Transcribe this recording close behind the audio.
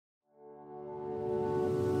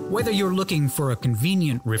Whether you're looking for a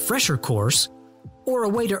convenient refresher course, or a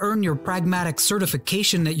way to earn your pragmatic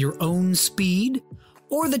certification at your own speed,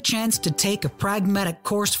 or the chance to take a pragmatic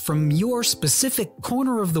course from your specific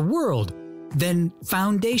corner of the world, then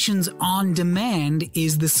Foundations on Demand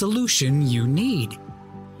is the solution you need.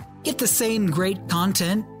 Get the same great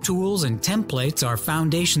content, tools, and templates our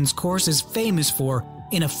Foundations course is famous for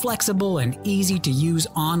in a flexible and easy-to-use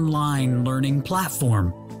online learning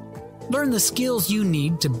platform. Learn the skills you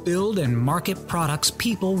need to build and market products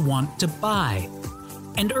people want to buy.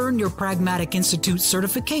 And earn your Pragmatic Institute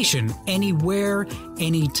certification anywhere,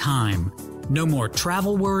 anytime. No more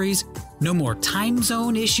travel worries, no more time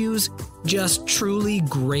zone issues, just truly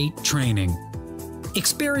great training.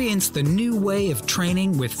 Experience the new way of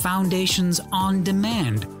training with Foundations on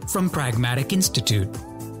Demand from Pragmatic Institute.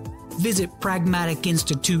 Visit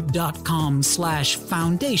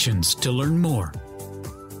pragmaticinstitute.com/foundations to learn more.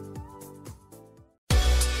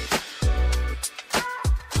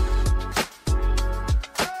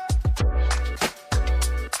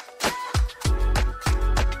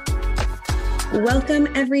 Welcome,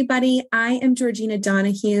 everybody. I am Georgina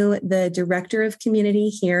Donahue, the Director of Community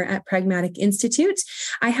here at Pragmatic Institute.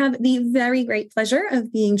 I have the very great pleasure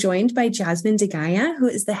of being joined by Jasmine de Gaia, who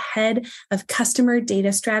is the Head of Customer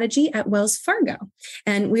Data Strategy at Wells Fargo.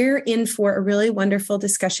 And we're in for a really wonderful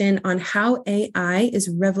discussion on how AI is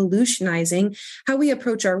revolutionizing how we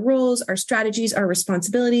approach our roles, our strategies, our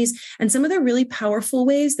responsibilities, and some of the really powerful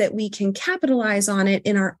ways that we can capitalize on it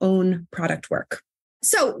in our own product work.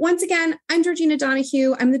 So once again, I'm Georgina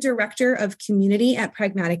Donahue. I'm the Director of Community at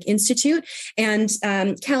Pragmatic Institute. And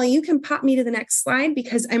Callie, you can pop me to the next slide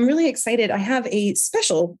because I'm really excited. I have a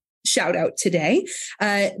special shout out today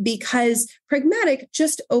because Pragmatic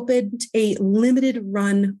just opened a limited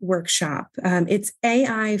run workshop. It's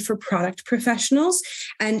AI for product professionals,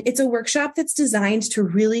 and it's a workshop that's designed to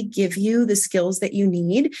really give you the skills that you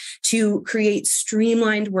need to create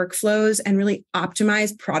streamlined workflows and really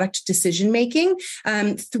optimize product decision making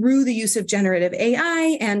through the use of generative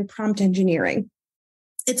AI and prompt engineering.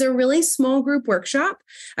 It's a really small group workshop,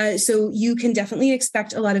 so you can definitely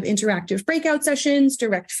expect a lot of interactive breakout sessions,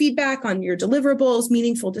 direct feedback on your deliverables,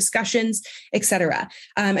 meaningful discussions, etc.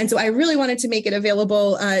 And so I really wanted to make it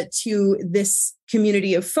available to this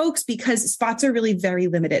community of folks because spots are really very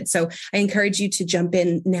limited. So I encourage you to jump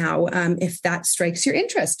in now if that strikes your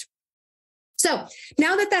interest. So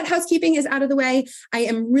now that housekeeping is out of the way, I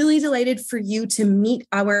am really delighted for you to meet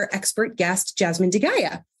our expert guest, Jasmine de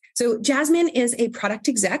Gaia. So Jasmine is a product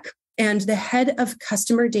exec and the head of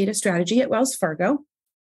customer data strategy at Wells Fargo.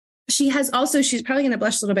 She's probably going to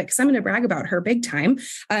blush a little bit because I'm going to brag about her big time.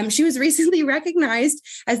 She was recently recognized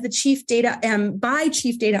as the by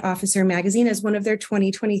Chief Data Officer magazine as one of their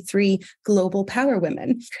 2023 Global Power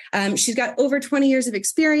Women. She's got over 20 years of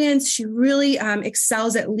experience. She really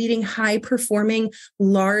excels at leading high-performing,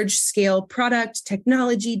 large-scale product,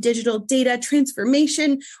 technology, digital data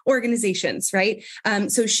transformation organizations, right?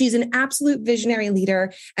 So she's an absolute visionary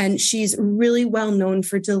leader, and she's really well known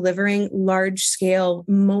for delivering large-scale,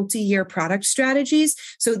 multi-year product strategies.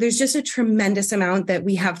 So there's just a tremendous amount that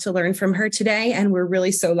we have to learn from her today. And we're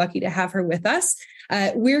really so lucky to have her with us.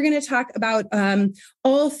 We're going to talk about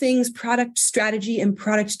all things product strategy and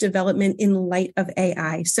product development in light of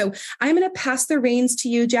AI. So I'm going to pass the reins to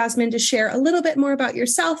you, Jasmine, to share a little bit more about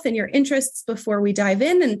yourself and your interests before we dive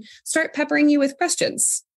in and start peppering you with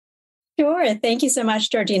questions. Sure. Thank you so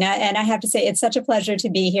much, Georgina. And I have to say, it's such a pleasure to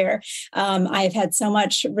be here. I have had so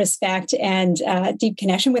much respect and deep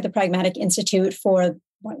connection with the Pragmatic Institute for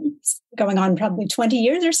going on probably 20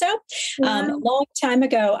 years or so. A long time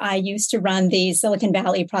ago, I used to run the Silicon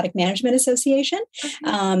Valley Product Management Association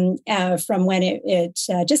from when it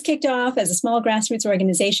just kicked off as a small grassroots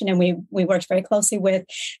organization. And we worked very closely with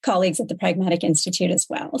colleagues at the Pragmatic Institute as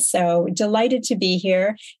well. So delighted to be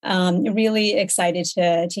here. Really excited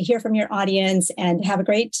to hear from your audience and have a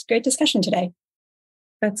great discussion today.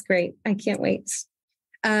 That's great. I can't wait.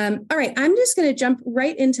 All right, I'm just going to jump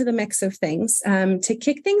right into the mix of things. To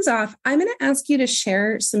kick things off, I'm going to ask you to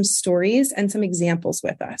share some stories and some examples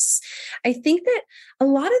with us. I think that a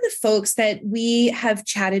lot of the folks that we have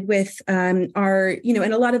chatted with are,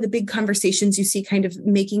 in a lot of the big conversations you see kind of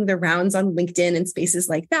making the rounds on LinkedIn and spaces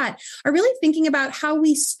like that, are really thinking about how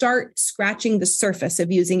we start scratching the surface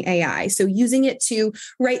of using AI. So using it to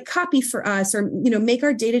write copy for us or, make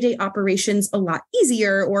our day-to-day operations a lot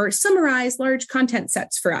easier or summarize large content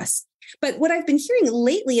sets for us. But what I've been hearing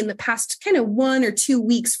lately in the past kind of 1 or 2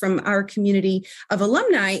 weeks from our community of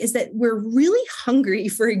alumni is that we're really hungry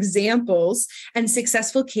for examples and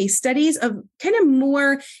successful case studies of kind of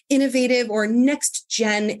more innovative or next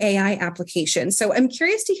gen AI applications. So I'm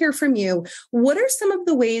curious to hear from you. What are some of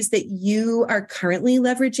the ways that you are currently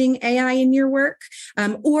leveraging AI in your work,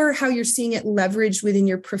 or how you're seeing it leveraged within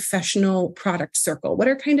your professional product circle? What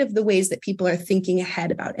are kind of the ways that people are thinking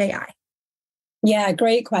ahead about AI? Yeah,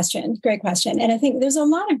 great question. Great question. And I think there's a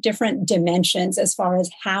lot of different dimensions as far as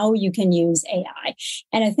how you can use AI.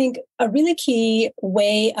 And I think a really key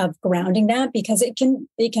way of grounding that, because it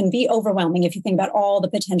can be overwhelming if you think about all the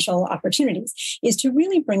potential opportunities, is to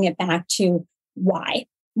really bring it back to why.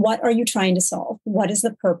 What are you trying to solve? What is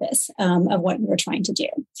the purpose of what you're trying to do?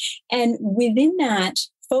 And within that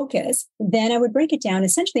focus, then I would break it down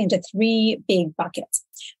essentially into 3 big buckets.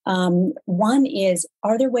 One is,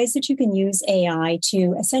 are there ways that you can use AI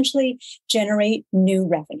to essentially generate new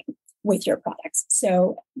revenue with your products?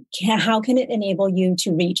 So how can it enable you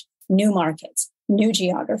to reach new markets, new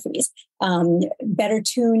geographies, better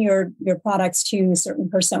tune your products to certain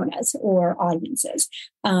personas or audiences?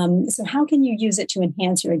 So how can you use it to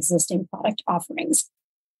enhance your existing product offerings?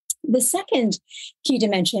 The second key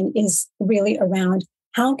dimension is really around,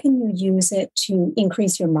 how can you use it to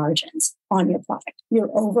increase your margins on your product, your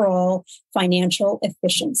overall financial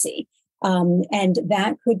efficiency? And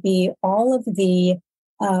that could be all of the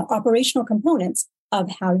operational components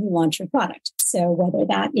of how you launch your product. So whether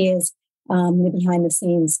that is the behind the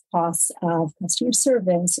scenes costs of customer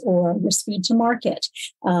service, or your speed to market,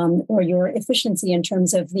 or your efficiency in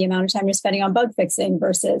terms of the amount of time you're spending on bug fixing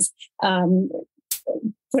versus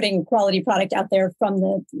putting quality product out there from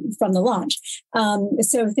the launch.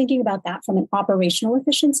 So thinking about that from an operational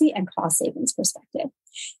efficiency and cost savings perspective.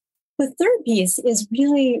 The third piece is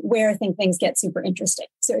really where I think things get super interesting.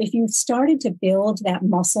 So if you started to build that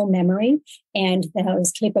muscle memory and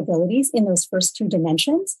those capabilities in those first 2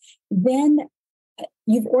 dimensions, then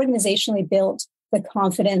you've organizationally built the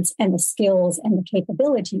confidence and the skills and the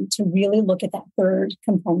capability to really look at that third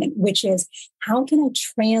component, which is, how can I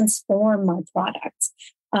transform my products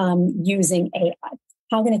using AI?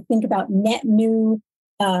 How can I think about net new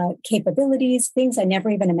capabilities, things I never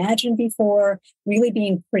even imagined before, really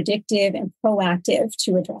being predictive and proactive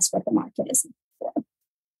to address what the market is looking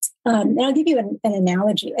for. And I'll give you an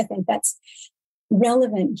analogy. I think that's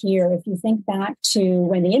relevant here. If you think back to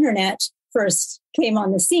when the internet first came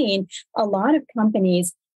on the scene, a lot of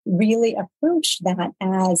companies really approached that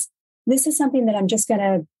as, this is something that I'm just going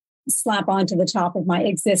to slap onto the top of my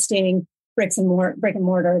existing brick and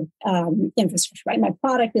mortar infrastructure. Right, my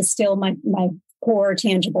product is still my core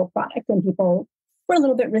tangible product, and people were a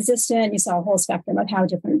little bit resistant. You saw a whole spectrum of how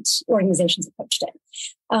different organizations approached it,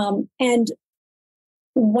 and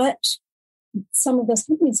what some of those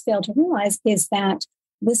companies failed to realize is that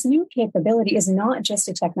this new capability is not just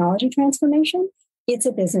a technology transformation, it's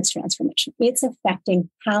a business transformation. It's affecting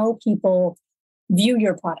how people view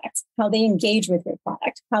your product, how they engage with your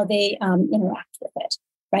product, how they interact with it,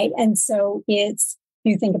 right? And so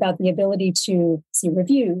you think about the ability to see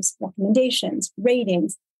reviews, recommendations,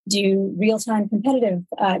 ratings, do real-time competitive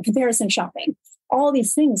comparison shopping. All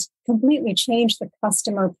these things completely change the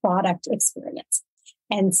customer product experience.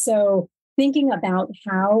 And so thinking about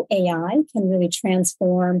how AI can really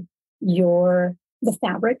transform the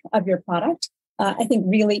fabric of your product, I think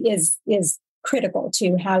really is critical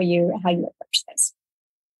to how you approach this.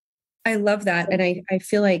 I love that. And I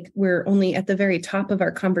feel like we're only at the very top of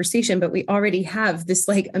our conversation, but we already have this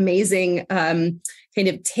like amazing kind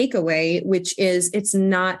of takeaway, which is it's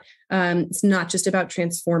not just about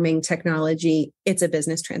transforming technology, it's a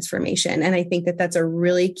business transformation. And I think that that's a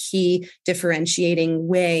really key differentiating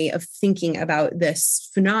way of thinking about this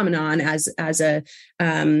phenomenon as a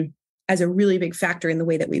really big factor in the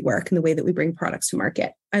way that we work and the way that we bring products to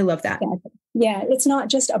market. I love that. Yeah, it's not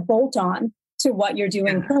just a bolt-on to what you're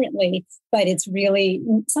doing currently, but it's really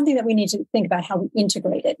something that we need to think about how we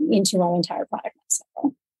integrate it into our entire product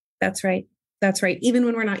lifecycle. That's right. That's right. Even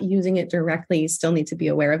when we're not using it directly, you still need to be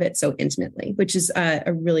aware of it so intimately, which is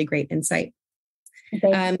a really great insight.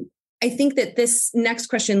 Okay. I think that this next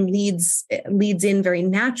question leads in very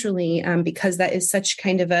naturally because that is such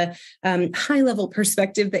kind of a high level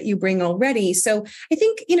perspective that you bring already. So I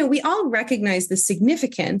think, we all recognize the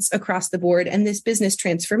significance across the board and this business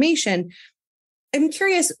transformation. I'm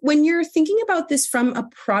curious, when you're thinking about this from a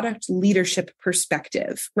product leadership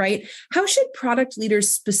perspective, right? How should product leaders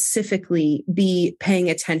specifically be paying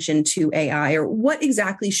attention to AI, or what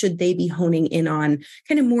exactly should they be honing in on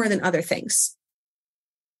kind of more than other things?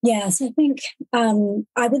 Yes, I think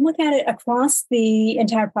I would look at it across the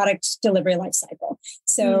entire product delivery lifecycle.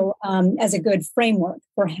 So, as a good framework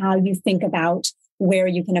for how you think about where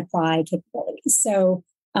you can apply capabilities. So,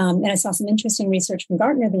 and I saw some interesting research from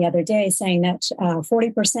Gartner the other day saying that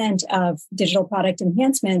 40% of digital product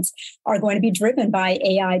enhancements are going to be driven by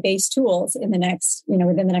AI-based tools in the next,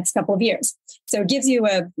 within the next couple of years. So it gives you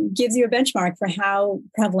a benchmark for how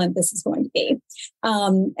prevalent this is going to be.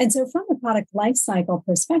 And so from a product lifecycle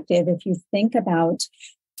perspective, if you think about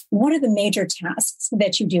what are the major tasks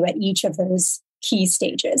that you do at each of those key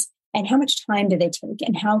stages, and how much time do they take,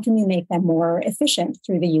 and how can you make them more efficient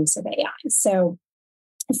through the use of AI? So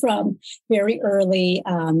from very early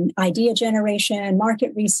idea generation,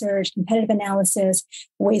 market research, competitive analysis,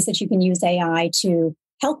 ways that you can use AI to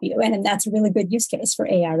help you. And that's a really good use case for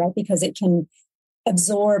AI, right? Because it can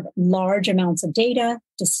absorb large amounts of data,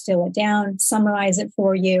 distill it down, summarize it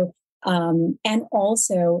for you, and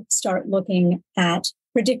also start looking at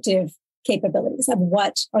predictive capabilities of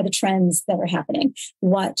what are the trends that are happening,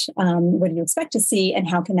 what do you expect to see, and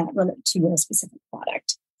how can that relate to your specific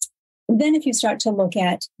product. Then if you start to look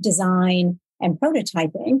at design and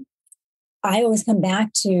prototyping, I always come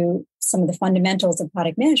back to some of the fundamentals of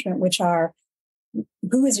product management, which are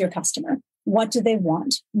who is your customer? What do they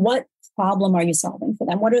want? What problem are you solving for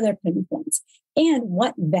them? What are their pain points? And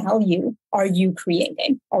what value are you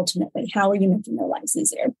creating ultimately? How are you making their lives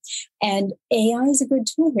easier? And AI is a good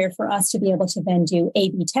tool here for us to be able to then do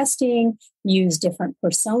A/B testing, use different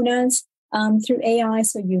personas through AI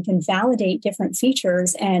so you can validate different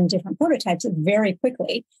features and different prototypes very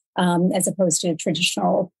quickly, as opposed to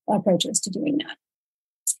traditional approaches to doing that.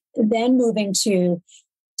 Then moving to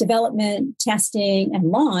development, testing, and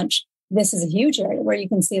launch, this is a huge area where you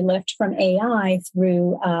can see lift from AI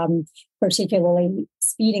through particularly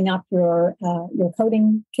speeding up your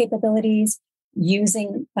coding capabilities,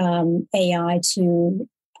 using AI to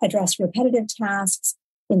address repetitive tasks,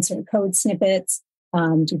 insert code snippets,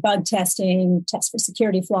 do bug testing, test for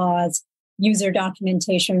security flaws, user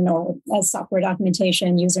documentation or software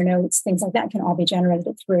documentation, user notes, things like that can all be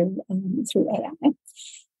generated through AI.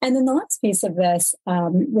 And then the last piece of this,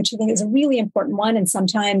 which I think is a really important one and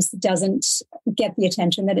sometimes doesn't get the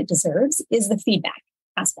attention that it deserves, is the feedback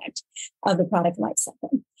aspect of the product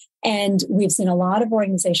lifecycle. And we've seen a lot of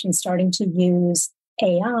organizations starting to use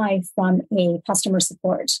AI from a customer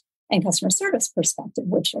support and customer service perspective,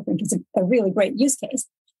 which I think is a really great use case.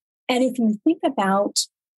 And if you think about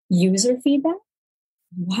user feedback,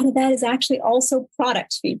 a lot of that is actually also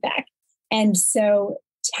product feedback. And so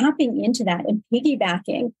tapping into that and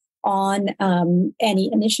piggybacking on any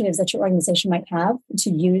initiatives that your organization might have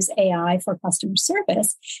to use AI for customer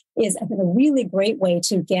service is I think a really great way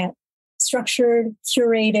to get structured,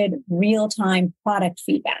 curated, real-time product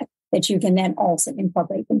feedback that you can then also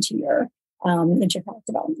incorporate into your product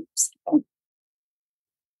development cycle.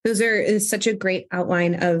 Those is such a great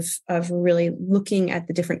outline of really looking at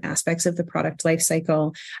the different aspects of the product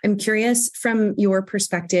lifecycle. I'm curious from your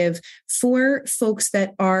perspective for folks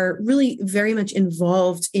that are really very much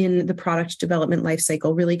involved in the product development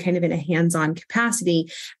lifecycle, really kind of in a hands-on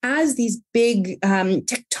capacity, as these big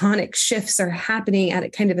tectonic shifts are happening at a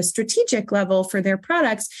kind of a strategic level for their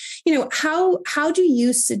products. How do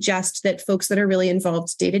you suggest that folks that are really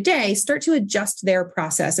involved day to day start to adjust their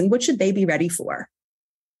process, and what should they be ready for?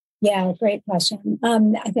 Yeah, great question.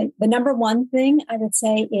 I think the number one thing I would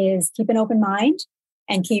say is keep an open mind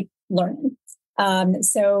and keep learning.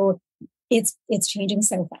 So it's changing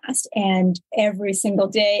so fast, and every single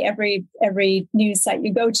day, every news site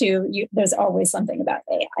you go to, there's always something about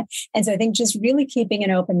AI. And so I think just really keeping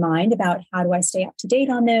an open mind about how do I stay up to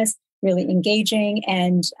date on this, really engaging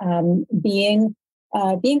and being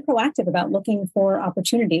proactive about looking for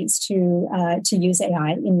opportunities to use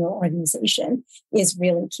AI in your organization is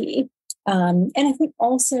really key. And I think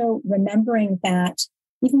also remembering that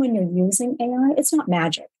even when you're using AI, it's not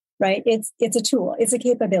magic, right? It's a tool, it's a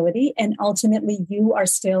capability, and ultimately you are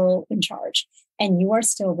still in charge and you are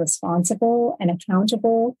still responsible and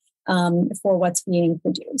accountable for what's being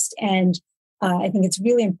produced. And I think it's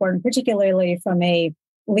really important, particularly from a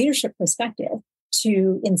leadership perspective,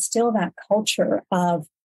 to instill that culture of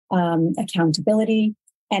accountability,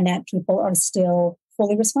 and that people are still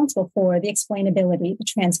fully responsible for the explainability, the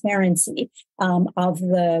transparency of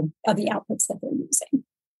the outputs that they're using.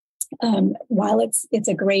 While it's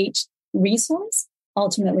a great resource,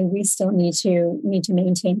 ultimately we still need to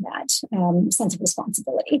maintain that sense of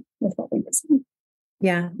responsibility with what we're using.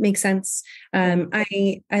 Yeah, makes sense.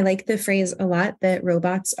 I like the phrase a lot that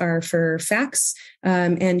robots are for facts,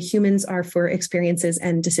 and humans are for experiences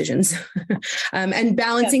and decisions. And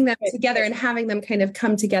balancing them together and having them kind of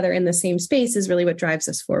come together in the same space is really what drives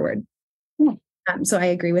us forward. Yeah. So I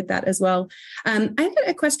agree with that as well. I've got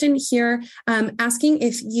a question here asking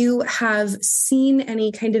if you have seen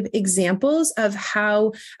any kind of examples of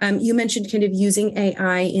how you mentioned kind of using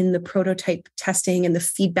AI in the prototype testing and the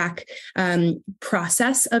feedback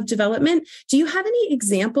process of development. Do you have any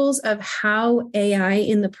examples of how AI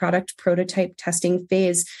in the product prototype testing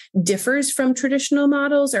phase differs from traditional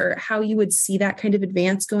models, or how you would see that kind of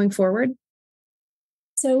advance going forward?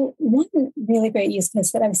 So one really great use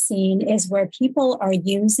case that I've seen is where people are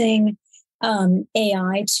using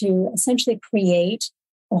AI to essentially create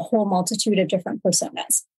a whole multitude of different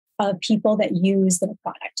personas of people that use their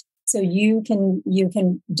product. So you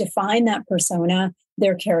can define that persona,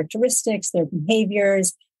 their characteristics, their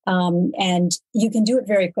behaviors, and you can do it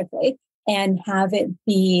very quickly and have it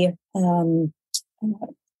be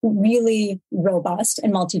really robust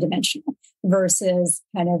and multidimensional versus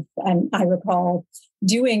kind of, I recall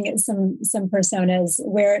doing some personas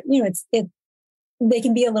where, they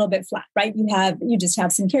can be a little bit flat, right? You just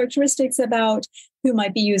have some characteristics about who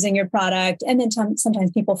might be using your product. And then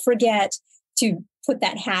sometimes people forget to put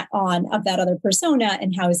that hat on of that other persona,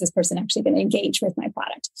 and how is this person actually going to engage with my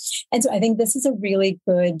product? And so I think this is a really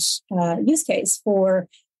good use case for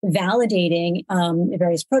validating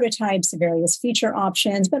various prototypes, various feature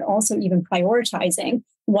options, but also even prioritizing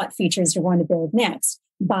what features you want to build next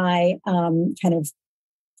by kind of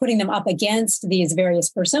putting them up against these various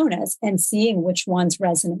personas and seeing which ones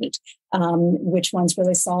resonate, which ones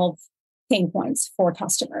really solve pain points for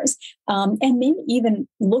customers. And maybe even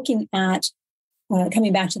looking at,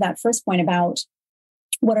 coming back to that first point about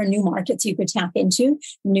what are new markets you could tap into,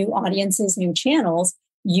 new audiences, new channels,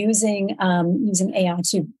 using AI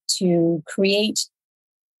to create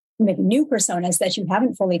maybe new personas that you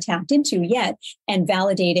haven't fully tapped into yet, and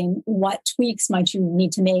validating what tweaks might you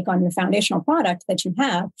need to make on your foundational product that you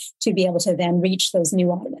have to be able to then reach those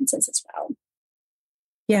new audiences as well.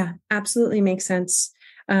 Yeah, absolutely makes sense.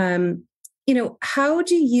 How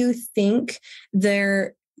do you think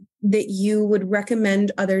that you would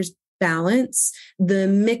recommend others balance the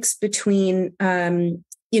mix between,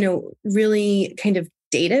 really kind of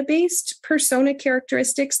data-based persona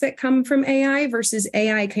characteristics that come from AI versus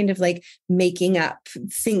AI kind of like making up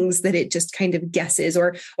things that it just kind of guesses,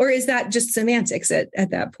 or is that just semantics at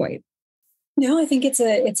that point? No, I think it's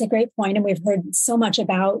a great point, and we've heard so much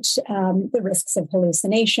about the risks of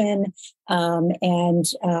hallucination and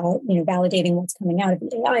validating what's coming out of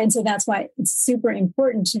the AI, and so that's why it's super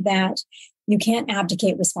important that you can't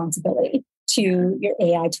abdicate responsibility to your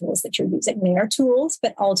AI tools that you're using. They are tools,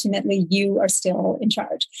 but ultimately you are still in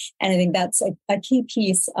charge. And I think that's a key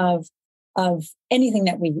piece of anything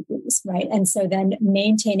that we use, right? And so then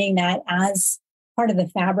maintaining that as part of the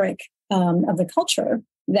fabric of the culture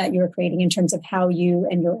that you're creating in terms of how you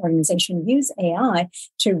and your organization use AI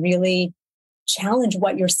to really challenge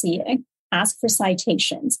what you're seeing, ask for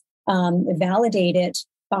citations, validate it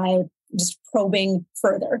by just probing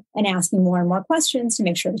further and asking more and more questions to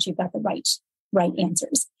make sure that you've got the right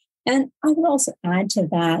answers. And I would also add to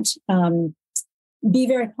that, be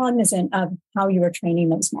very cognizant of how you are training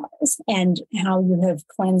those models and how you have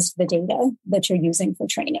cleansed the data that you're using for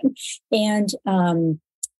training, and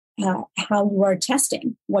how you are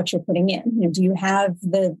testing what you're putting in. Do you have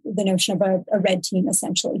the notion of a red team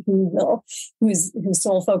essentially whose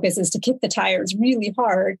sole focus is to kick the tires really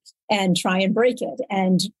hard and try and break it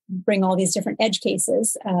and bring all these different edge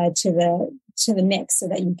cases to the mix so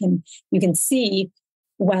that you can see,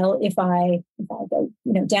 well, if I go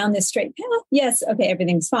down this straight path, yes, okay,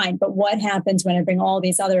 everything's fine. But what happens when I bring all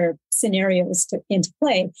these other scenarios into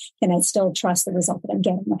play? Can I still trust the result that I'm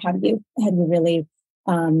getting, or how do you really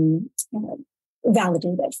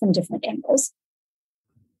validate it from different angles?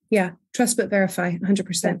 Yeah, trust but verify,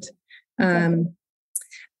 100%.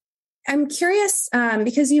 I'm curious,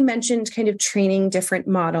 because you mentioned kind of training different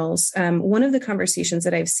models. One of the conversations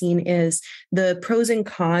that I've seen is the pros and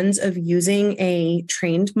cons of using a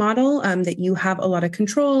trained model that you have a lot of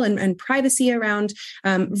control and privacy around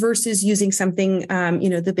versus using something,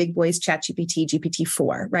 the big boys, ChatGPT,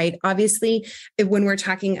 GPT-4, right? Obviously, when we're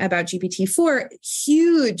talking about GPT-4,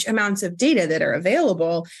 huge amounts of data that are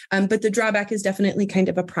available, but the drawback is definitely kind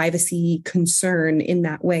of a privacy concern in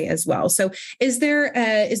that way as well. So is there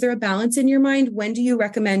a balance in your mind? When do you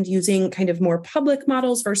recommend using kind of more public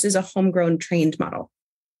models versus a homegrown trained model?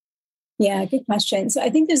 Yeah, good question. So I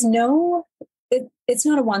think there's no it's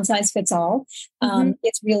not a one size fits all.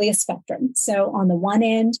 It's really a spectrum. So on the one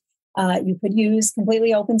end, you could use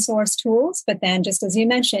completely open source tools, but then just as you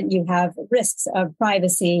mentioned, you have risks of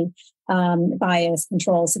privacy, bias,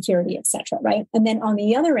 control, security, et cetera, right? And then on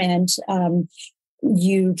the other end,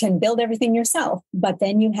 you can build everything yourself, but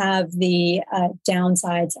then you have the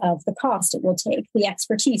downsides of the cost it will take, the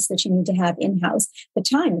expertise that you need to have in-house, the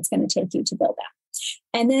time it's going to take you to build that.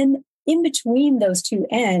 And then in between those two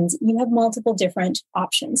ends, you have multiple different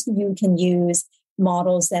options. You can use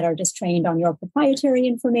models that are just trained on your proprietary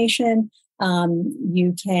information.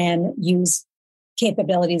 You can use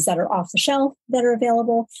capabilities that are off the shelf that are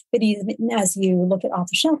available. But even as you look at off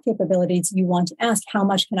the shelf capabilities, you want to ask, how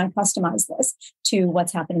much can I customize this to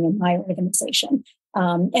what's happening in my organization?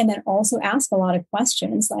 And then also ask a lot of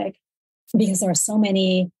questions, like, because there are so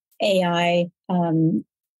many AI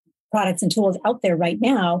products and tools out there right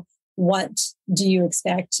now, what do you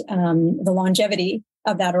expect the longevity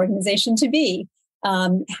of that organization to be?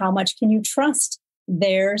 How much can you trust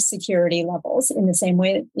their security levels? In the same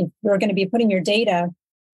way, if you're going to be putting your data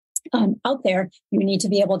out there, you need to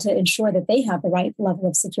be able to ensure that they have the right level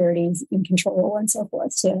of security and control and so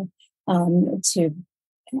forth to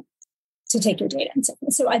take your data and so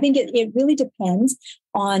forth. So I think it really depends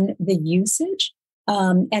on the usage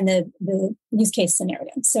and the use case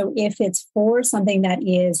scenario. So if it's for something that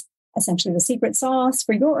is essentially the secret sauce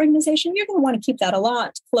for your organization, you're going to want to keep that a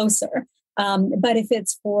lot closer. But if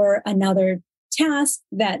it's for another task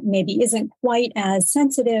that maybe isn't quite as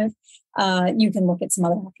sensitive, you can look at some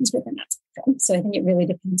other options within that spectrum. So I think it really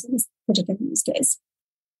depends on this particular use case.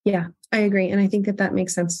 Yeah, I agree. And I think that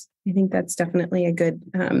makes sense. I think that's definitely a good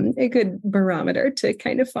barometer to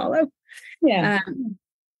kind of follow. Yeah.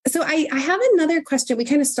 So I have another question. We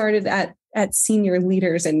kind of started at senior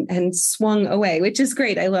leaders and swung away, which is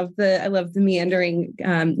great. I love the meandering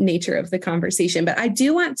nature of the conversation. But I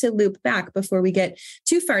do want to loop back before we get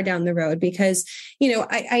too far down the road, because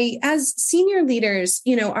I as senior leaders,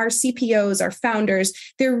 our CPOs, our founders,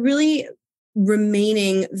 they're really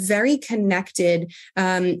remaining very connected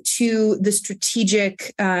to the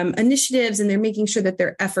strategic initiatives, and they're making sure that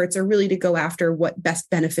their efforts are really to go after what best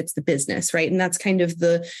benefits the business, right? And that's kind of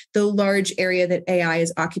the large area that AI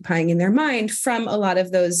is occupying in their mind from a lot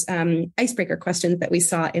of those icebreaker questions that we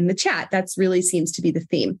saw in the chat. That's really seems to be the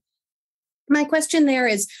theme. My question there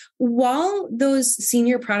is, while those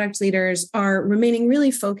senior product leaders are remaining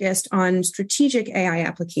really focused on strategic AI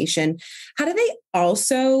application, how do they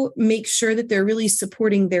also make sure that they're really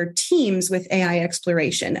supporting their teams with AI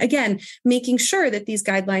exploration? Again, making sure that these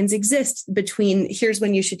guidelines exist between here's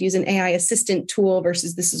when you should use an AI assistant tool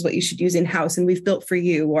versus this is what you should use in-house and we've built for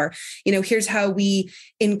you, or, here's how we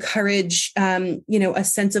encourage, a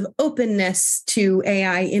sense of openness to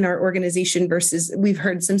AI in our organization versus we've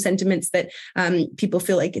heard some sentiments that people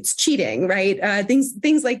feel like it's cheating, right?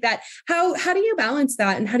 Things like that. How do you balance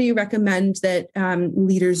that, and how do you recommend that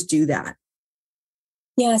leaders do that?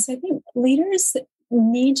 Yes, I think leaders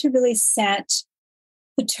need to really set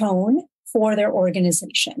the tone for their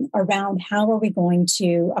organization around how are we going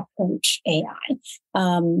to approach AI?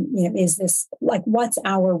 Is this like, what's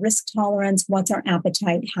our risk tolerance? What's our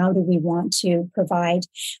appetite? How do we want to provide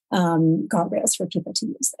guardrails for people to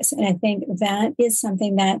use this? And I think that is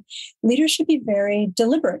something that leaders should be very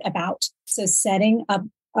deliberate about. So setting up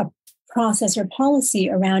a process or policy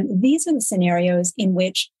around these are the scenarios in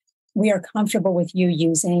which we are comfortable with you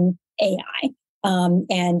using AI.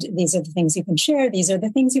 And these are the things you can share. These are the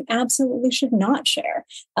things you absolutely should not share.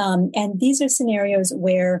 And these are scenarios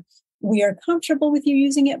where we are comfortable with you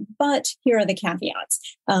using it, but here are the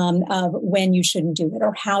caveats of when you shouldn't do it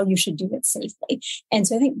or how you should do it safely. And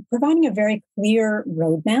so I think providing a very clear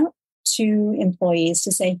roadmap to employees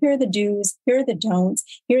to say, here are the do's, here are the don'ts,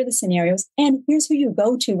 here are the scenarios, and here's who you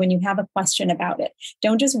go to when you have a question about it.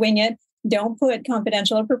 Don't just wing it. Don't put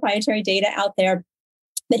confidential or proprietary data out there.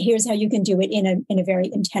 But here's how you can do it in a very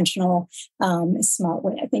intentional, smart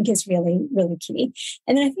way, I think is really, really key.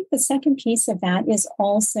 And then I think the second piece of that is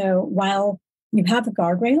also, while you have the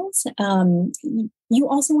guardrails, you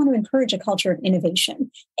also want to encourage a culture of innovation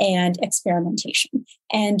and experimentation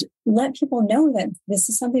and let people know that this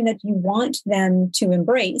is something that you want them to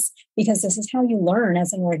embrace, because this is how you learn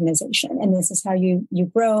as an organization. And this is how you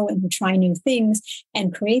grow and you try new things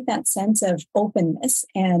and create that sense of openness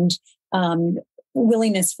and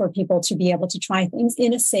willingness for people to be able to try things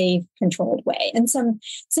in a safe, controlled way. And some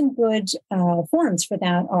good forums for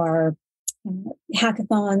that are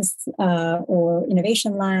hackathons or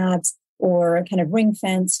innovation labs or kind of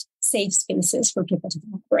ring-fenced safe spaces for people to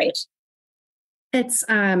operate. That's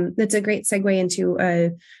a great segue into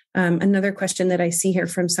another question that I see here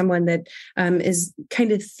from someone that is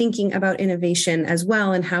kind of thinking about innovation as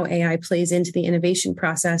well and how AI plays into the innovation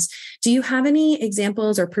process. Do you have any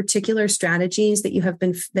examples or particular strategies that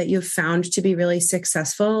you've found to be really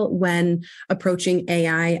successful when approaching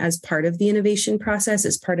AI as part of the innovation process,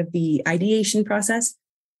 as part of the ideation process?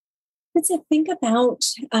 Let's think about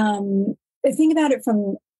it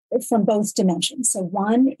from both dimensions. So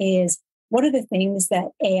one is, what are the things that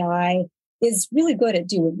AI is really good at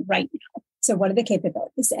doing right now? So what are the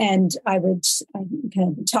capabilities? And kind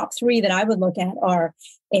of the top three that I would look at are,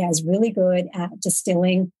 AI is really good at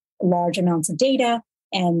distilling large amounts of data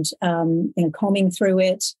and combing through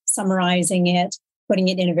it, summarizing it, putting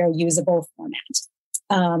it in a very usable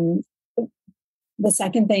format. The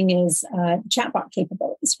second thing is chatbot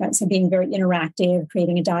capabilities, right? So being very interactive,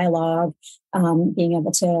 creating a dialogue, being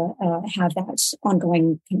able to have that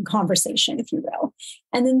ongoing conversation, if you will.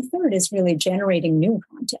 And then the third is really generating new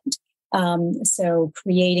content. So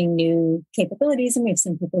creating new capabilities, and we've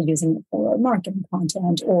seen people using it for marketing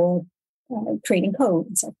content or creating code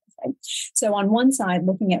and so forth. Right? So on one side,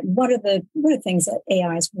 looking at what are things that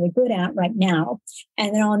AI is really good at right now,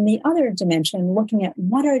 and then on the other dimension, looking at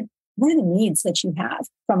what are the needs that you have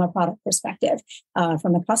from a product perspective,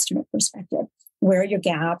 from a customer perspective? Where are your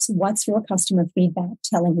gaps? What's your customer feedback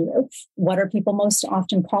telling you? What are people most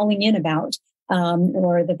often calling in about,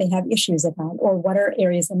 or that they have issues about? Or what are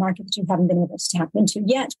areas of the market that you haven't been able to tap into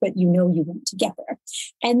yet, but you know you want to get there?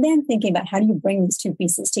 And then thinking about, how do you bring these two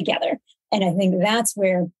pieces together? And I think that's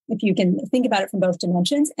where, if you can think about it from both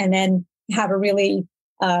dimensions and then have a really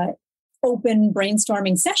open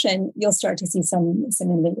brainstorming session, you'll start to see some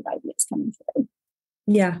innovative ideas coming through.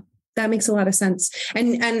 Yeah, that makes a lot of sense.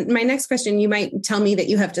 And my next question, you might tell me that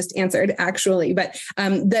you have just answered actually, but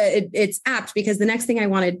it's apt, because the next thing I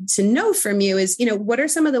wanted to know from you is, what are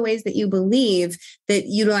some of the ways that you believe that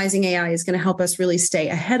utilizing AI is going to help us really stay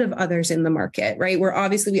ahead of others in the market, right? Where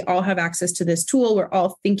obviously we all have access to this tool. We're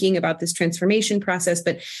all thinking about this transformation process,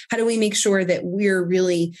 but how do we make sure that we're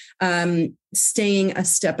really staying a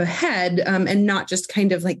step ahead and not just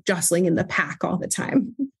kind of like jostling in the pack all the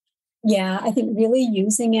time? Yeah, I think really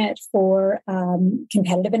using it for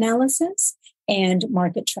competitive analysis and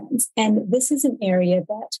market trends. And this is an area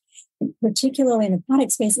that, particularly in the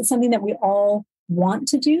product space, is something that we all want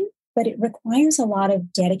to do, but it requires a lot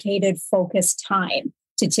of dedicated, focused time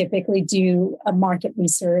to typically do a market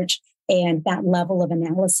research and that level of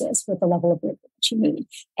analysis with the level of rigor that you need.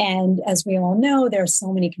 And as we all know, there are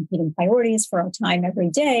so many competing priorities for our time every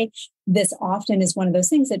day. This often is one of those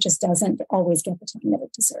things that just doesn't always get the time that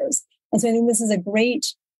it deserves. And so I think this is a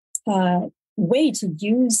great way to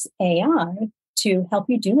use AI to help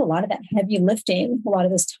you do a lot of that heavy lifting, a lot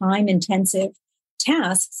of those time-intensive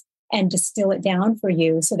tasks, and distill it down for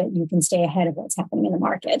you so that you can stay ahead of what's happening in the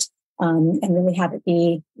market. And really have it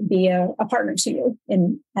be a partner to you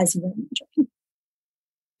as you enjoy.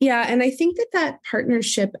 Yeah, and I think that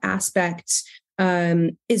partnership aspect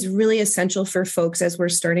is really essential for folks as we're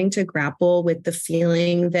starting to grapple with the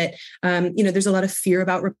feeling that, there's a lot of fear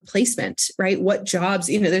about replacement, right? What jobs,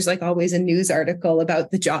 there's like always a news article about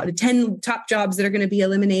the 10 top jobs that are going to be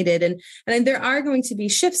eliminated. And there are going to be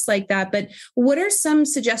shifts like that. But what are some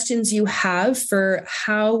suggestions you have for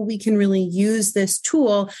how we can really use this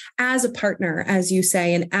tool as a partner, as you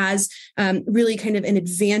say, and as really kind of an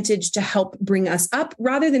advantage to help bring us up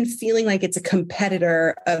rather than feeling like it's a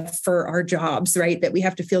competitor for our jobs, right? That we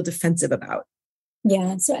have to feel defensive about.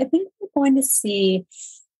 Yeah. So I think we're going to see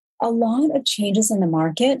a lot of changes in the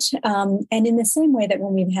market. And in the same way that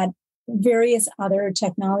when we've had various other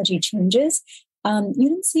technology changes, you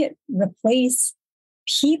don't see it replace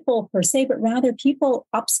people per se, but rather people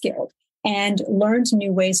upskilled and learned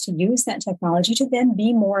new ways to use that technology to then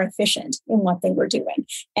be more efficient in what they were doing.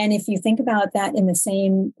 And if you think about that in the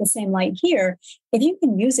same light here, if you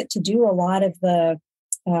can use it to do a lot of the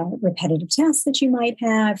repetitive tasks that you might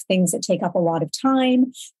have, things that take up a lot of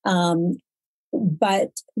time,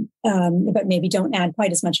 but maybe don't add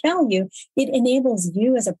quite as much value, it enables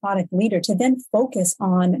you as a product leader to then focus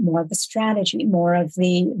on more of the strategy, more of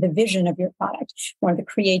the vision of your product, more of the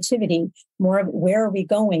creativity, more of where are we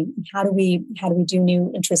going, how do we do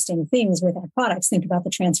new interesting things with our products. Think about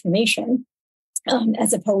the transformation,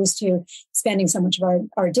 as opposed to spending so much of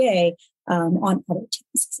our day on other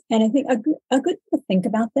tasks. And I think a good way to think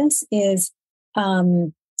about this is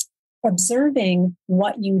observing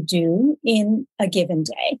what you do in a given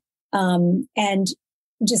day. And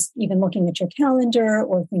just even looking at your calendar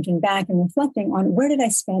or thinking back and reflecting on, where did I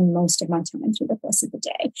spend most of my time through the course of the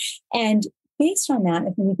day? And based on that,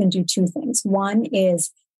 I think you can do two things. One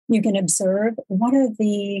is You can observe what are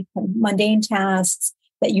the mundane tasks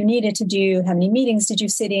that you needed to do, how many meetings did you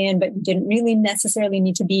sit in, but you didn't really necessarily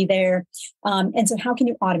need to be there. And so how can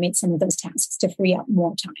you automate some of those tasks to free up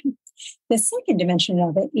more time? The second dimension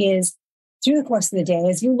of it is through the course of the day,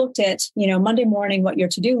 as you looked at, Monday morning, what your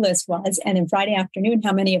to-do list was, and then Friday afternoon,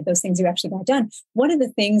 how many of those things you actually got done. What are the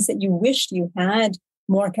things that you wished you had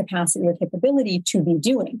more capacity or capability to be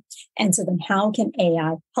doing? And so then how can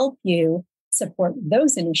AI help you support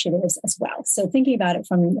those initiatives as well? So thinking about it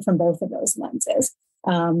from both of those lenses,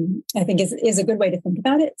 I think is a good way to think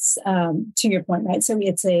about it. To your point, right? So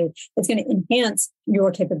it's going to enhance your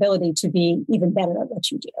capability to be even better at what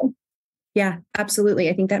you do. Yeah, absolutely.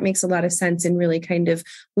 I think that makes a lot of sense in really kind of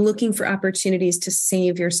looking for opportunities to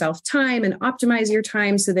save yourself time and optimize your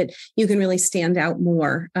time so that you can really stand out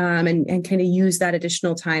more and kind of use that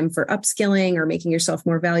additional time for upskilling or making yourself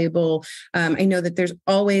more valuable. I know that there's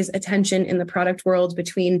always a tension in the product world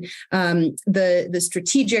between the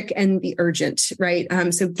strategic and the urgent, right?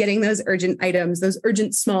 So getting those urgent items, those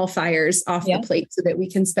urgent small fires off the plate so that we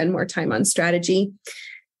can spend more time on strategy.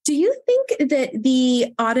 Do you think that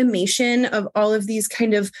the automation of all of these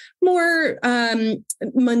kind of more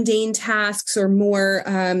mundane tasks or more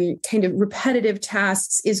kind of repetitive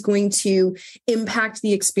tasks is going to impact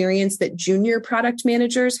the experience that junior product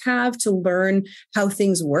managers have to learn how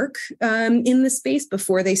things work in the space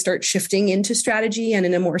before they start shifting into strategy and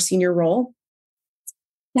in a more senior role?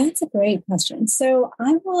 That's a great question. So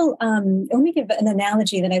I will only give an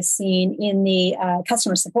analogy that I've seen in the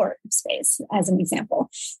customer support space as an example.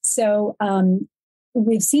 So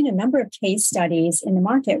we've seen a number of case studies in the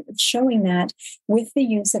market showing that with the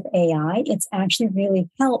use of AI, it's actually really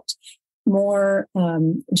helped more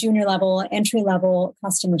junior level, entry level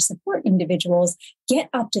customer support individuals get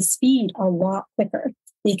up to speed a lot quicker,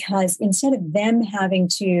 because instead of them having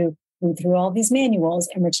to go through all these manuals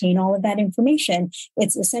and retain all of that information,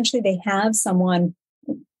 it's essentially they have someone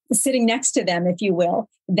sitting next to them, if you will,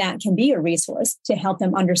 that can be a resource to help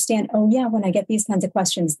them understand, oh yeah, when I get these kinds of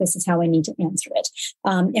questions, this is how I need to answer it.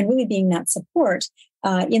 And really being that support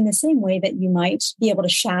in the same way that you might be able to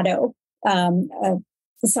shadow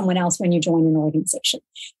someone else when you join an organization.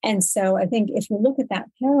 And so I think if you look at that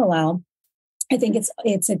parallel, I think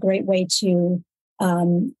it's a great way to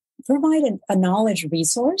provide a knowledge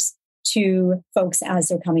resource to folks as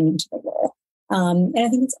they're coming into the role. And I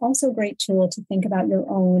think it's also a great tool to think about your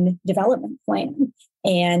own development plan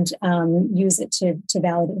and use it to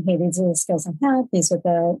validate, hey, these are the skills I have. These are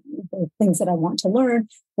the things that I want to learn.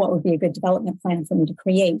 What would be a good development plan for me to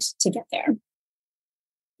create to get there?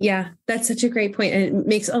 Yeah, that's such a great point. And it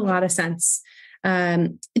makes a lot of sense.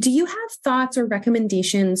 Do you have thoughts or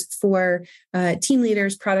recommendations for team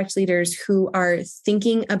leaders, product leaders who are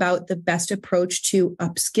thinking about the best approach to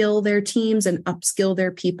upskill their teams and upskill their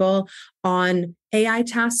people on AI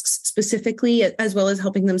tasks specifically, as well as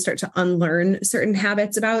helping them start to unlearn certain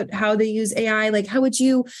habits about how they use AI? Like, how would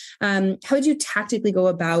you tactically go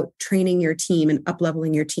about training your team and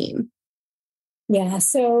up-leveling your team? Yeah,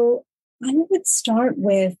 so I would start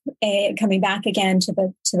with coming back again to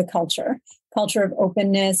the culture of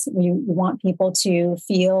openness. You want people to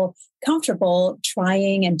feel comfortable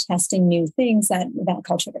trying and testing new things, that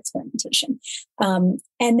culture of experimentation. And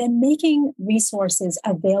then making resources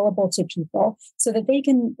available to people so that they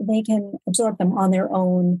can absorb them on their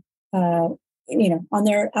own, at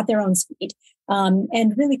their own speed.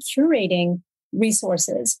 And really curating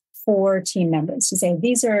resources for team members to say,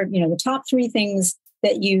 these are, the top 3 things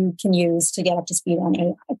that you can use to get up to speed on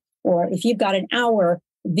AI. Or if you've got an hour,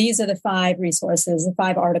 these are the 5 resources, the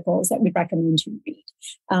 5 articles that we'd recommend you read.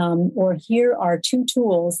 Or here are 2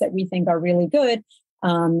 tools that we think are really good.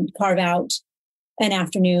 Carve out an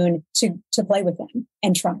afternoon to play with them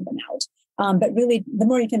and try them out. But really, the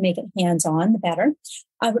more you can make it hands-on, the better.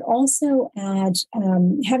 I would also add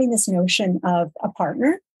having this notion of a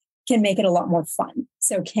partner can make it a lot more fun.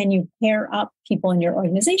 So can you pair up people in your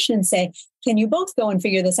organization and say, can you both go and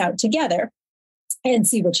figure this out together and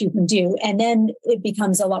see what you can do? And then it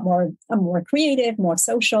becomes a more creative, more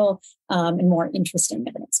social, and more interesting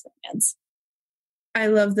of an experience. I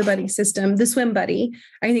love the buddy system, the swim buddy.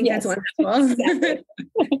 I think that's wonderful. Exactly.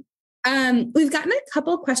 We've gotten a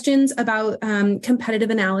couple questions about competitive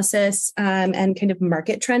analysis and kind of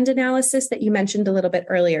market trend analysis that you mentioned a little bit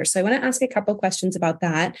earlier. So I want to ask a couple questions about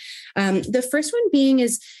that. The first one being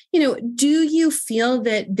is, do you feel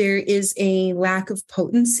that there is a lack of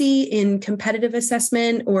potency in competitive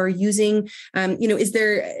assessment or using,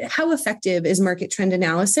 how effective is market trend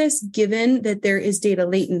analysis given that there is data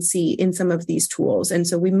latency in some of these tools? And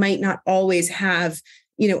so we might not always have,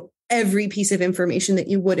 every piece of information that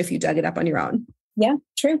you would if you dug it up on your own. Yeah,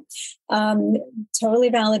 true. Totally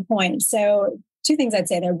valid point. So two things I'd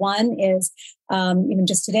say there. One is, even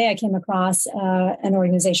just today, I came across an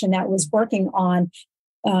organization that was working on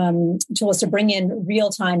tools to bring in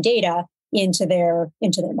real-time data into their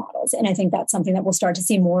models. And I think that's something that we'll start to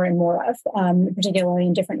see more and more of, particularly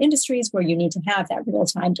in different industries where you need to have that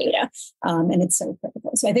real-time data. And it's so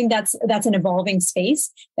critical. So I think that's an evolving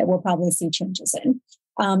space that we'll probably see changes in.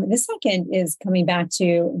 The second is coming back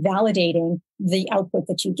to validating the output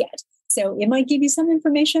that you get. So it might give you some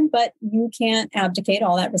information, but you can't abdicate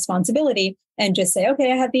all that responsibility and just say,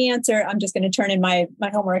 okay, I have the answer. I'm just going to turn in my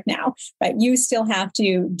homework now, right? You still have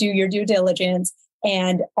to do your due diligence,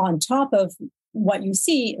 and on top of what you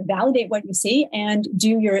see, validate what you see and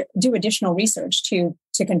do additional research to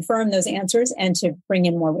confirm those answers and to bring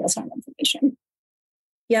in more real-time information.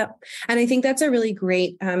 Yep. And I think that's a really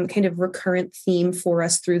great kind of recurrent theme for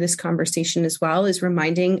us through this conversation as well, is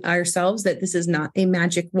reminding ourselves that this is not a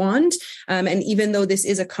magic wand. And even though this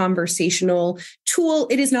is a conversational tool,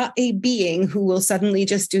 it is not a being who will suddenly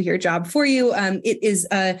just do your job for you. It is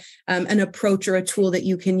an approach or a tool that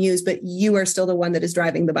you can use, but you are still the one that is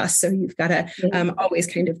driving the bus. So you've got to always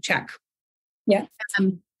kind of check. Yeah.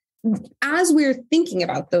 As we're thinking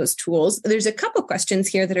about those tools, there's a couple questions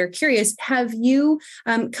here that are curious. Have you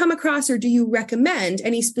come across, or do you recommend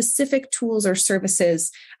any specific tools or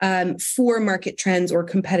services for market trends or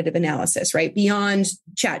competitive analysis, right? Beyond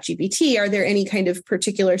ChatGPT, are there any kind of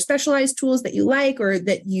particular specialized tools that you like or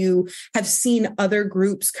that you have seen other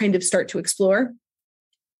groups kind of start to explore?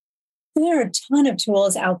 There are a ton of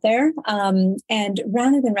tools out there. And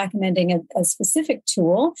rather than recommending a specific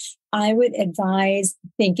tool, I would advise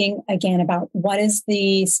thinking again about what is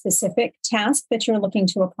the specific task that you're looking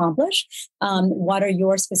to accomplish? What are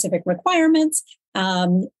your specific requirements?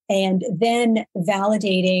 And then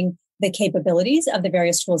validating the capabilities of the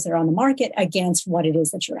various tools that are on the market against what it is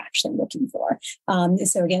that you're actually looking for.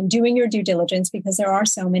 So again, doing your due diligence, because there are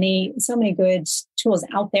so many good tools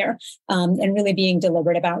out there, and really being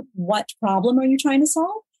deliberate about what problem are you trying to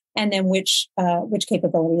solve, and then which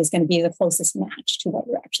capability is going to be the closest match to what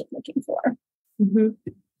you're actually looking for. Mm-hmm.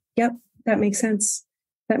 Yep, that makes sense.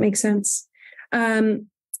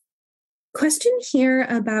 Question here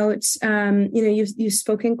about, you've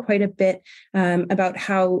spoken quite a bit about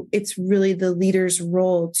how it's really the leader's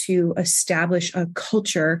role to establish a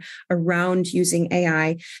culture around using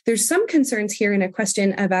AI. There's some concerns here in a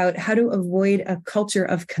question about how to avoid a culture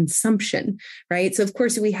of consumption, right? So of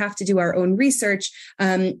course we have to do our own research,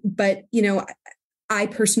 but I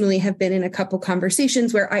personally have been in a couple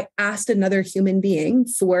conversations where I asked another human being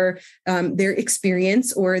for their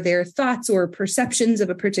experience or their thoughts or perceptions of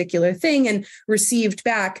a particular thing and received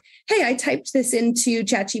back, hey, I typed this into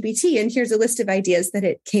ChatGPT and here's a list of ideas that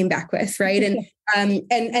it came back with, right?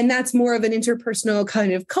 And that's more of an interpersonal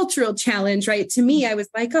kind of cultural challenge, right? To me, I was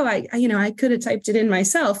like, oh, I could have typed it in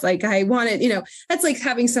myself. Like I wanted, that's like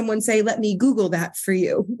having someone say, let me Google that for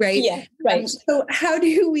you, right? Yeah, right. So how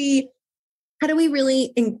do we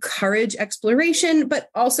really encourage exploration, but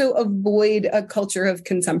also avoid a culture of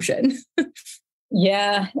consumption?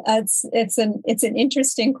 Yeah, it's an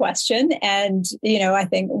interesting question. And, I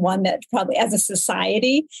think one that probably as a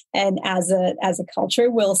society and as a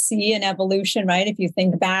culture, we'll see an evolution, right? If you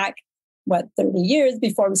think back, 30 years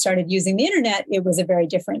before we started using the internet, it was a very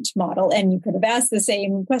different model. And you could have asked the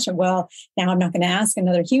same question. Well, now I'm not going to ask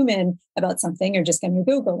another human about something. You're just going to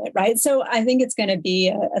Google it, right? So I think it's going to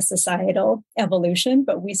be a societal evolution,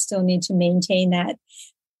 but we still need to maintain that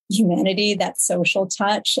humanity, that social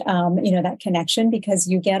touch, that connection, because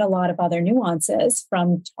you get a lot of other nuances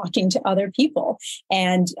from talking to other people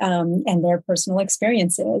and their personal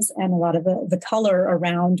experiences and a lot of the color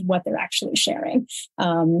around what they're actually sharing.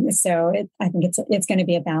 So I think it's going to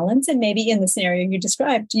be a balance. And maybe in the scenario you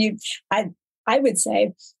described, I would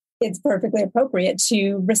say it's perfectly appropriate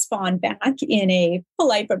to respond back in a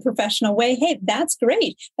polite but professional way. Hey, that's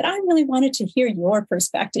great, but I really wanted to hear your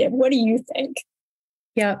perspective. What do you think?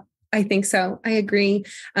 Yeah, I think so. I agree.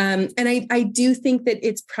 And I do think that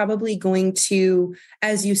it's probably going to,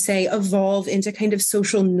 as you say, evolve into kind of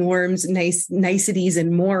social norms, niceties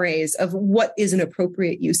and mores of what is an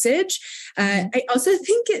appropriate usage. I also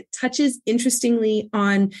think it touches interestingly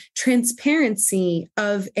on transparency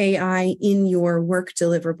of AI in your work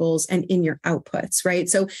deliverables and in your outputs, right?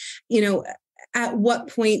 So, at what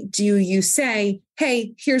point do you say,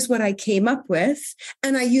 hey, here's what I came up with,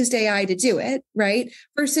 and I used AI to do it, right?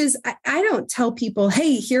 Versus I don't tell people,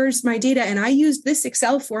 hey, here's my data, and I used this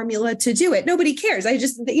Excel formula to do it. Nobody cares. I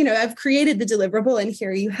just, I've created the deliverable, and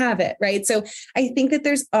here you have it, right? So I think that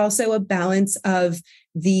there's also a balance of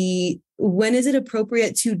the when is it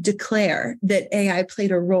appropriate to declare that AI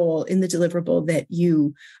played a role in the deliverable that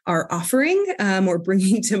you are offering or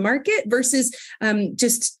bringing to market versus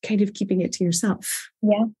just kind of keeping it to yourself?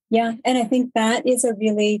 Yeah. And I think that is a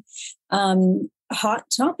really hot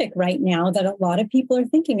topic right now that a lot of people are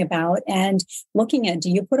thinking about and looking at.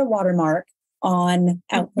 Do you put a watermark on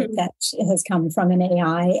output that has come from an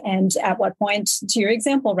AI? And at what point, to your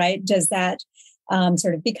example, right, does that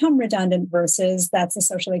sort of become redundant versus that's a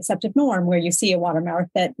socially accepted norm where you see a watermark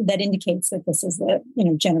that indicates that this is the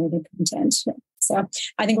generated content. So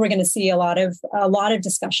I think we're going to see a lot of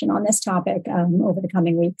discussion on this topic over the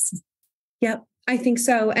coming weeks. Yep. I think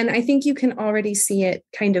so. And I think you can already see it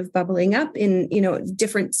kind of bubbling up in,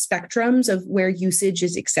 different spectrums of where usage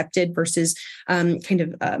is accepted versus kind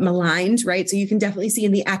of maligned, right? So you can definitely see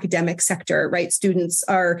in the academic sector, right? Students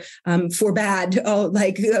are forbade,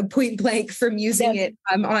 point blank from using it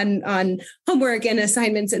on homework and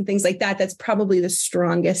assignments and things like that. That's probably the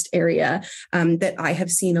strongest area that I have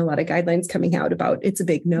seen a lot of guidelines coming out about. It's a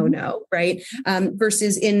big no-no, right?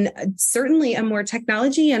 Versus in certainly a more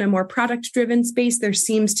technology and a more product-driven space, there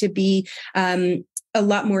seems to be a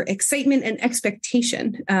lot more excitement and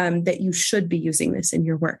expectation that you should be using this in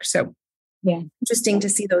your work. So interesting to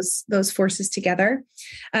see those forces together.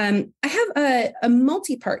 I have a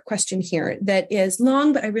multi-part question here that is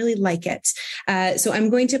long, but I really like it. So I'm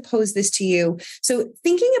going to pose this to you. So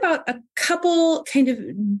thinking about a couple kind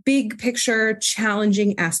of big picture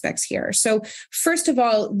challenging aspects here. So first of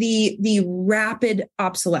all, the rapid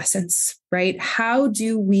obsolescence, right? How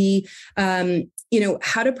do we,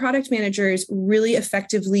 how do product managers really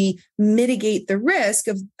effectively mitigate the risk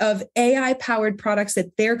of AI-powered products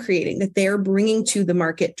that they're creating, that they're bringing to the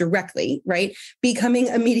market directly, right? Becoming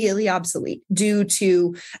immediately obsolete due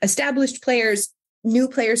to established players, new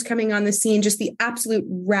players coming on the scene, just the absolute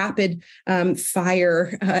rapid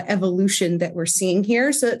fire evolution that we're seeing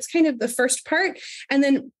here. So it's kind of the first part. And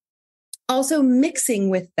then also mixing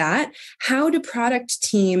with that, how do product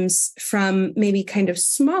teams from maybe kind of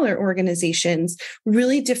smaller organizations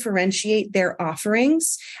really differentiate their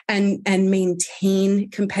offerings and maintain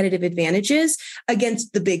competitive advantages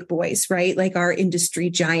against the big boys, right? Like our industry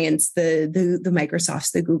giants, the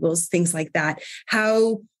Microsofts, the Googles, things like that.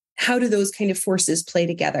 How do those kind of forces play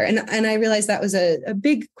together? And I realized that was a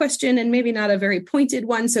big question and maybe not a very pointed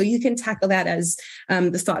one. So you can tackle that as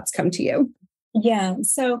the thoughts come to you. Yeah.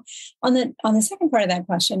 So on the second part of that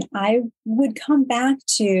question, I would come back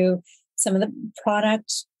to some of the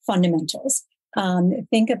product fundamentals.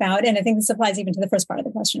 Think about, and I think this applies even to the first part of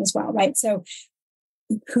the question as well, right? So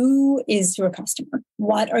who is your customer?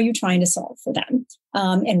 What are you trying to solve for them?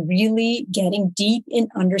 And really getting deep in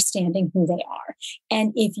understanding who they are.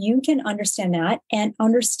 And if you can understand that and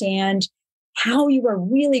understand how you are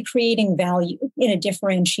really creating value in a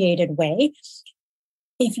differentiated way,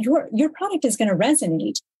 if your product is going to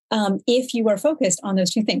resonate, if you are focused on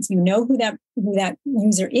those two things, you know who that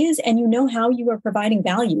user is, and you know how you are providing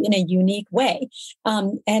value in a unique way,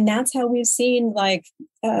 and that's how we've seen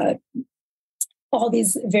all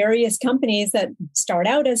these various companies that start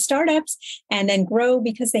out as startups and then grow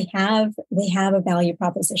because they have a value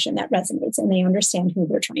proposition that resonates and they understand who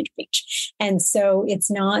they're trying to reach. And so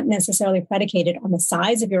it's not necessarily predicated on the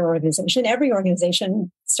size of your organization. Every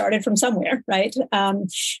organization started from somewhere, right?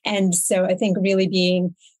 And so I think really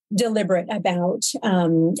being deliberate about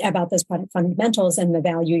those product fundamentals and the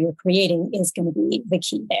value you're creating is going to be the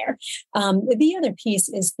key there. The other piece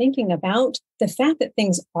is thinking about the fact that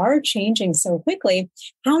things are changing so quickly.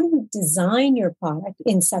 How do you design your product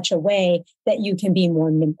in such a way that you can be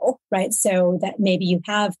more nimble, right? So that maybe you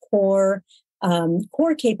have core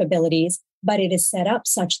capabilities, but it is set up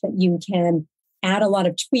such that you can add a lot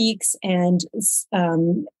of tweaks and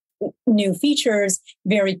new features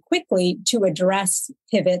very quickly to address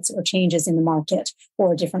pivots or changes in the market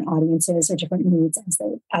or different audiences or different needs as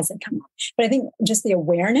they come up. But I think just the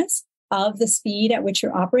awareness of the speed at which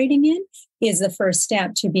you're operating in is the first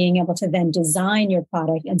step to being able to then design your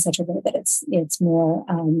product in such a way that it's more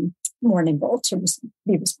nimble to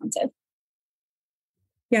be responsive.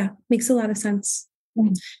 Yeah, makes a lot of sense.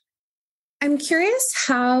 Mm-hmm. I'm curious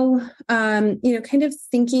how, kind of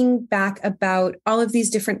thinking back about all of these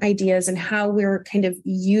different ideas and how we're kind of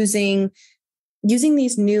using using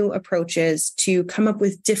these new approaches to come up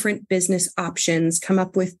with different business options, come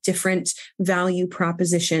up with different value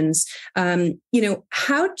propositions.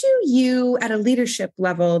 How do you, at a leadership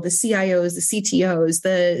level, the CIOs, the CTOs,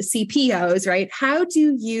 the CPOs, right? How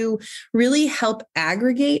do you really help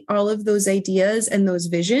aggregate all of those ideas and those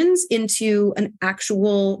visions into an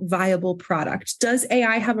actual viable product? Does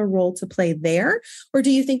AI have a role to play there? Or do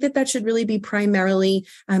you think that should really be primarily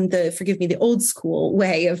the old school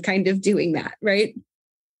way of kind of doing that, right?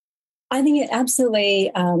 I think it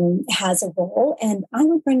absolutely has a role. And I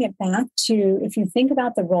would bring it back to, if you think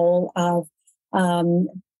about the role of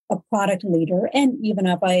a product leader and even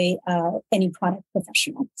of any product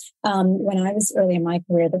professional. When I was early in my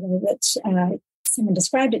career, the way that someone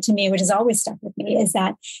described it to me, which has always stuck with me, is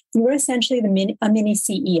that you are essentially a mini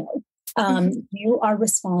CEO. You are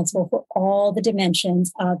responsible for all the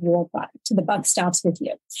dimensions of your product. The buck stops with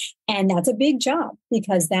you. And that's a big job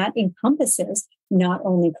because that encompasses not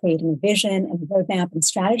only creating a vision and a roadmap and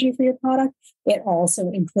strategy for your product, it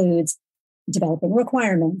also includes developing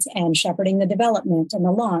requirements and shepherding the development and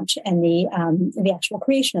the launch and the actual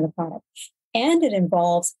creation of the product. And it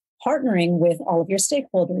involves partnering with all of your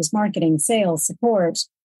stakeholders, marketing, sales, support,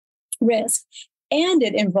 risk. And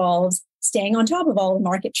it involves staying on top of all the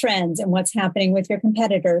market trends and what's happening with your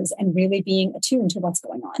competitors and really being attuned to what's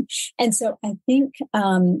going on. And so I think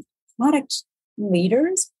product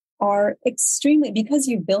leaders are extremely, because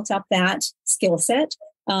you've built up that skill set,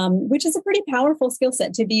 which is a pretty powerful skill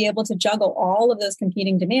set to be able to juggle all of those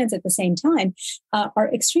competing demands at the same time,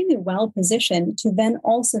 are extremely well positioned to then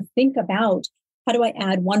also think about, how do I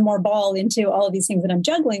add one more ball into all of these things that I'm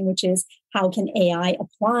juggling, which is how can AI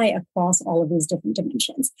apply across all of these different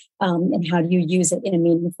dimensions? And how do you use it in a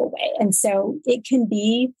meaningful way? And so it can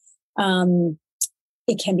be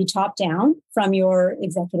top down from your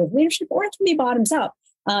executive leadership, or it can be bottoms up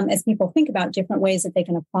as people think about different ways that they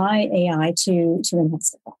can apply AI to enhance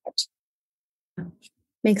the product.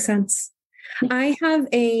 Makes sense. I have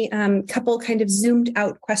a couple kind of zoomed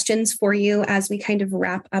out questions for you as we kind of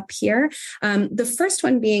wrap up here. The first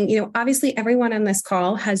one being, obviously everyone on this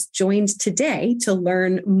call has joined today to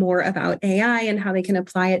learn more about AI and how they can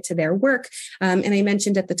apply it to their work. And I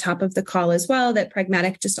mentioned at the top of the call as well that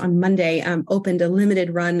Pragmatic just on Monday opened a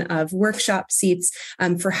limited run of workshop seats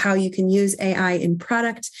for how you can use AI in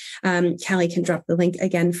product. Callie can drop the link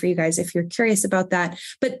again for you guys if you're curious about that.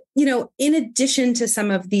 But, in addition to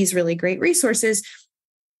some of these really great resources,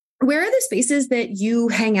 where are the spaces that you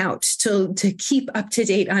hang out to keep up to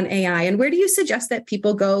date on AI? And where do you suggest that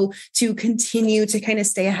people go to continue to kind of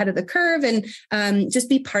stay ahead of the curve and just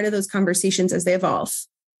be part of those conversations as they evolve?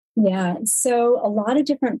 Yeah, so a lot of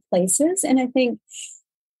different places. And I think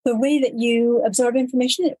the way that you absorb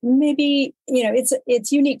information, maybe,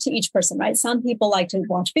 it's unique to each person, right? Some people like to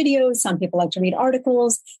watch videos. Some people like to read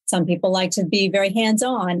articles. Some people like to be very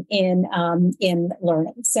hands-on in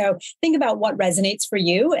learning. So think about what resonates for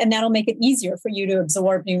you, and that'll make it easier for you to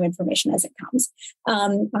absorb new information as it comes.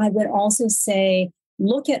 I would also say,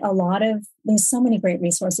 look at there's so many great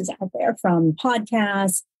resources out there, from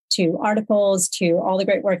podcasts to articles, to all the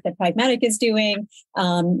great work that Pragmatic is doing,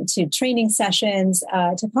 to training sessions,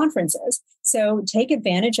 to conferences. So take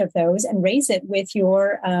advantage of those and raise it with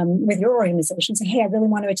your organization. Say, hey, I really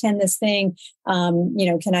want to attend this thing.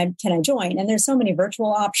 Can I join? And there's so many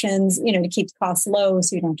virtual options, to keep the costs low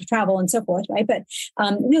so you don't have to travel and so forth, right? But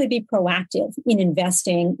really be proactive in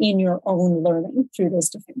investing in your own learning through those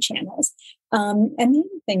different channels. And the other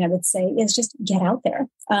thing I would say is just get out there,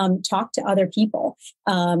 talk to other people,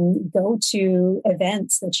 go to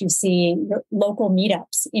events that you see, your local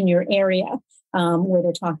meetups in your area, where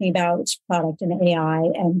they're talking about product and AI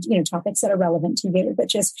and, topics that are relevant to you, but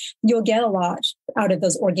just, you'll get a lot out of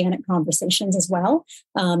those organic conversations as well,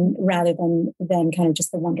 rather than kind of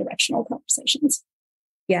just the one directional conversations.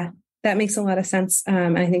 Yeah. That makes a lot of sense.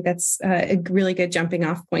 And I think that's a really good jumping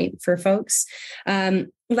off point for folks.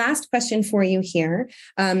 Last question for you here.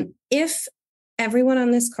 If everyone on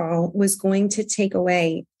this call was going to take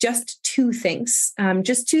away just two things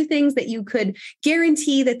that you could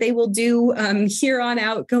guarantee that they will do here on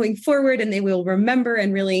out going forward, and they will remember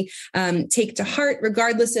and really take to heart,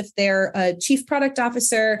 regardless if they're a chief product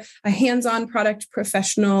officer, a hands-on product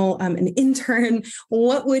professional, an intern,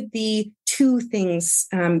 what would the two things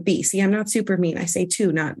be? See, I'm not super mean. I say two,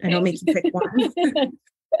 I don't make you pick one.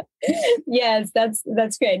 Yes, that's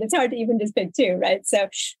great. It's hard to even just pick two, right? So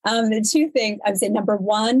the two things, I would say, number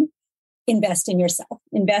one, invest in yourself,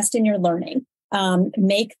 invest in your learning,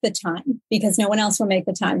 make the time, because no one else will make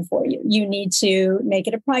the time for you. You need to make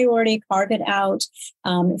it a priority, carve it out,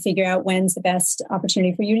 figure out when's the best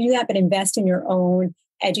opportunity for you to do that, but invest in your own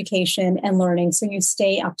education and learning so you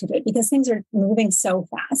stay up to date, because things are moving so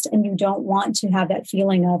fast and you don't want to have that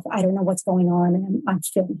feeling of, I don't know what's going on and I'm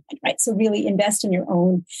feeling it, right? So really invest in your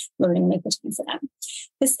own learning, make the time for that.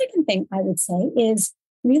 The second thing I would say is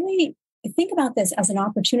really think about this as an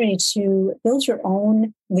opportunity to build your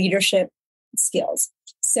own leadership skills.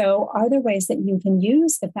 So are there ways that you can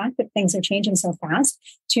use the fact that things are changing so fast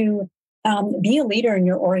to be a leader in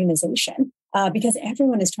your organization? Because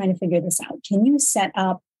everyone is trying to figure this out. Can you set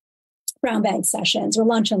up brown bag sessions or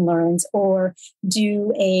lunch and learns, or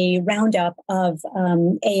do a roundup of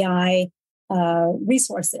AI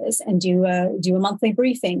resources and do a monthly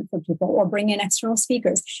briefing for people, or bring in external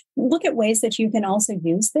speakers? Look at ways that you can also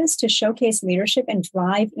use this to showcase leadership and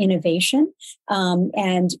drive innovation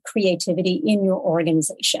and creativity in your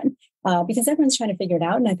organization, because everyone's trying to figure it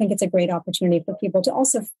out. And I think it's a great opportunity for people to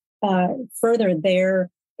also further their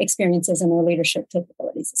experiences and their leadership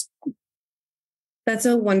capabilities as well. That's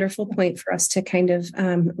a wonderful point for us to kind of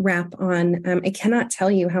wrap on. I cannot tell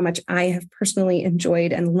you how much I have personally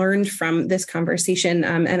enjoyed and learned from this conversation.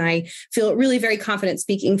 And I feel really very confident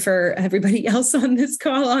speaking for everybody else on this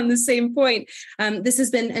call on the same point. This has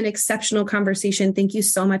been an exceptional conversation. Thank you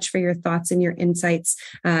so much for your thoughts and your insights.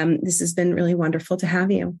 This has been really wonderful to have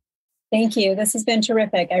you. Thank you. This has been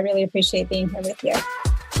terrific. I really appreciate being here with you.